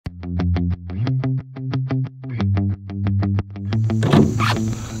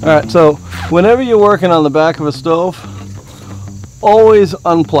Alright, so whenever you're working on the back of a stove, always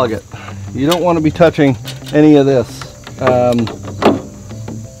unplug it. You don't want to be touching any of this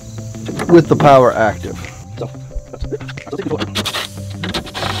with the power active.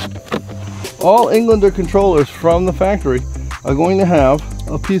 All Englander controllers from the factory are going to have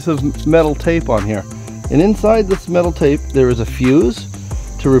a piece of metal tape on here. And inside this metal tape there is a fuse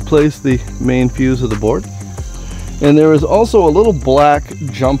to replace the main fuse of the board. And there is also a little black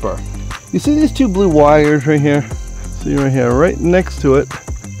jumper. You see these two blue wires right here? See right here, right next to it,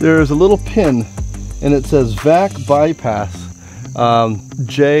 there is a little pin and it says VAC bypass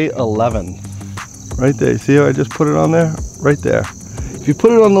J11. Right there, see how I just put it on there? Right there. If you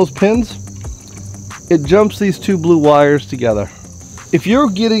put it on those pins, it jumps these two blue wires together. If you're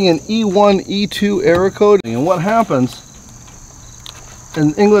getting an E1, E2 error code, and what happens,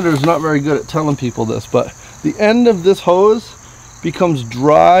 and Englander is not very good at telling people this, but the end of this hose becomes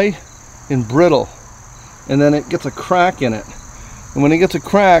dry and brittle, and then it gets a crack in it. And when it gets a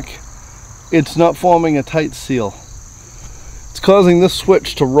crack, it's not forming a tight seal. It's causing this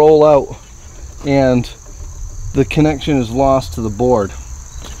switch to roll out, and the connection is lost to the board.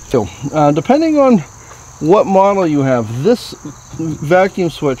 So, depending on what model you have, this vacuum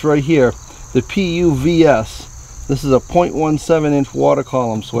switch right here, the PDVC, this is a 0.17 inch water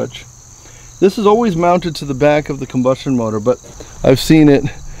column switch. This is always mounted to the back of the combustion motor, but I've seen it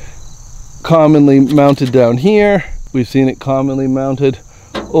commonly mounted down here. We've seen it commonly mounted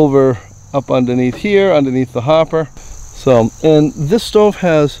over up underneath here, underneath the hopper. So, and this stove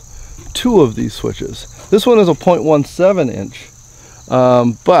has two of these switches. This one is a 0.17 inch,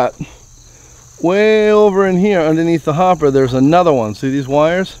 but way over in here underneath the hopper there's another one. See these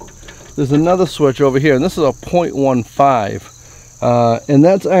wires? There's another switch over here, and this is a 0.15, and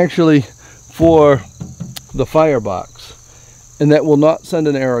that's actually for the firebox, and that will not send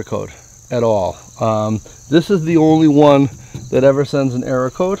an error code at all. This is the only one that ever sends an error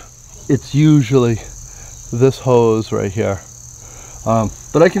code. It's usually this hose right here,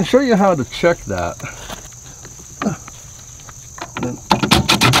 but I can show you how to check that.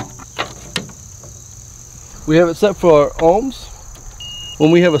 We have it set for ohms.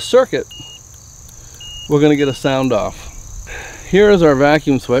 When we have a circuit, we're going to get a sound off. Here is our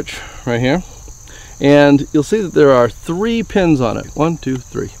vacuum switch right here, and you'll see that there are 3 pins on it. 1, 2,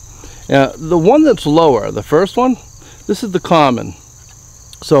 3. The one that's lower, the first one, this is the common.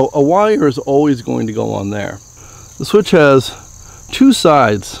 So a wire is always going to go on there. The switch has 2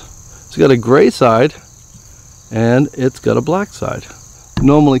 sides. It's got a gray side and it's got a black side.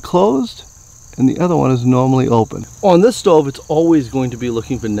 Normally closed, and the other one is normally open. On this stove, it's always going to be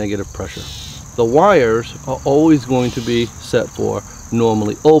looking for negative pressure. The wires are always going to be set for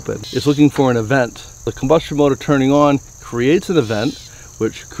normally open. It's looking for an event. The combustion motor turning on creates an event,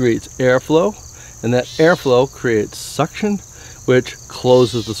 which creates airflow, and that airflow creates suction, which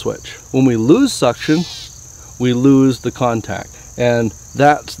closes the switch. When we lose suction, we lose the contact, and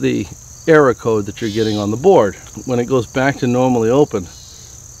that's the error code that you're getting on the board. When it goes back to normally open,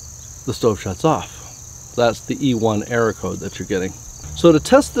 the stove shuts off. That's the E1 error code that you're getting. So to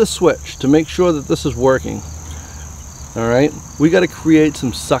test this switch, to make sure that this is working, all right, we got to create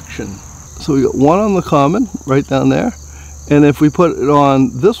some suction. So we got one on the common right down there, and if we put it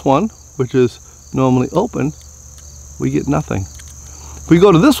on this one, which is normally open, we get nothing. If we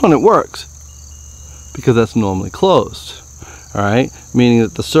go to this one, it works because that's normally closed. All right, meaning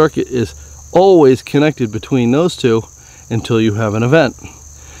that the circuit is always connected between those two until you have an event.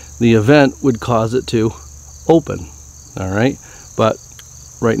 The event would cause it to open. All right, but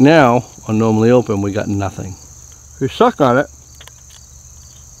right now on normally open, we got nothing. If you suck on it,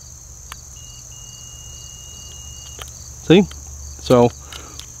 see? So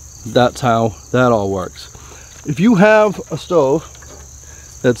that's how that all works. If you have a stove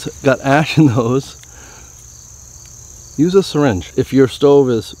that's got ash in the hose, use a syringe. If your stove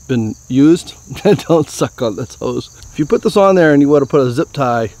has been used, don't suck on this hose. If you put this on there and you want to put a zip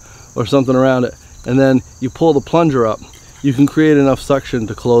tie or something around it, and then you pull the plunger up, you can create enough suction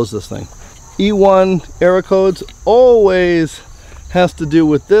to close this thing. E1 error codes always has to do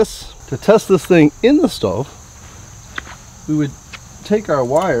with this. To test this thing in the stove, we would take our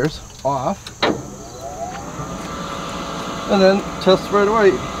wires off and then test right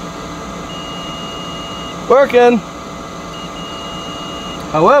away. Working!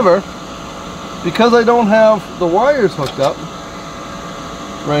 However, because I don't have the wires hooked up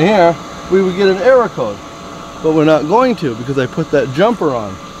right here, we would get an error code, but we're not going to because I put that jumper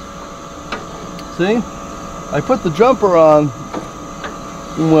on. See? I put the jumper on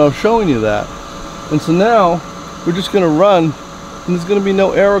when I was showing you that, and so now we're just going to run and there's going to be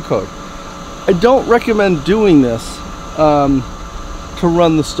no error code. I don't recommend doing this to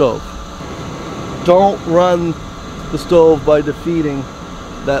run the stove. Don't run the stove by defeating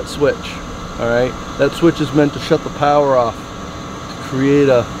that switch. Alright, that switch is meant to shut the power off, to create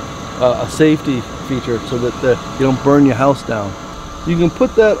a safety feature so that you don't burn your house down. You can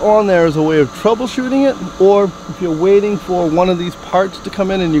put that on there as a way of troubleshooting it, or if you're waiting for one of these parts to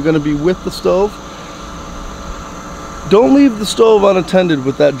come in and you're going to be with the stove, don't leave the stove unattended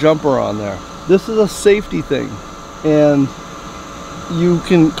with that jumper on there. This is a safety thing, and you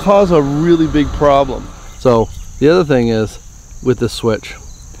can cause a really big problem. So the other thing is with this switch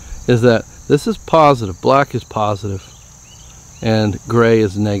is that this is positive, black is positive, and gray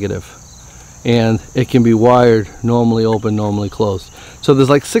is negative. And it can be wired normally open, normally closed. So there's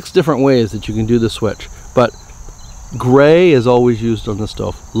like 6 different ways that you can do the switch, but gray is always used on the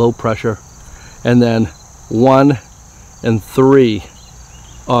stove, low pressure, and then 1 and 3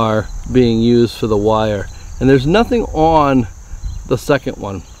 are being used for the wire, and there's nothing on the second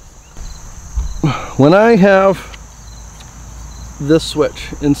one. When I have this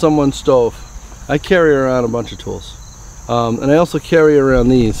switch in someone's stove, I carry around a bunch of tools, and I also carry around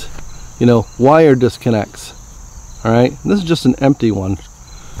these, you know, wire disconnects. All right, this is just an empty one.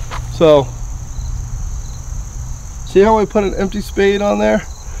 So see how I put an empty spade on there?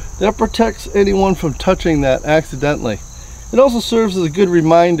 That protects anyone from touching that accidentally. It also serves as a good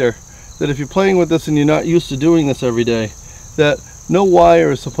reminder that if you're playing with this and you're not used to doing this every day, that no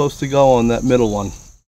wire is supposed to go on that middle one.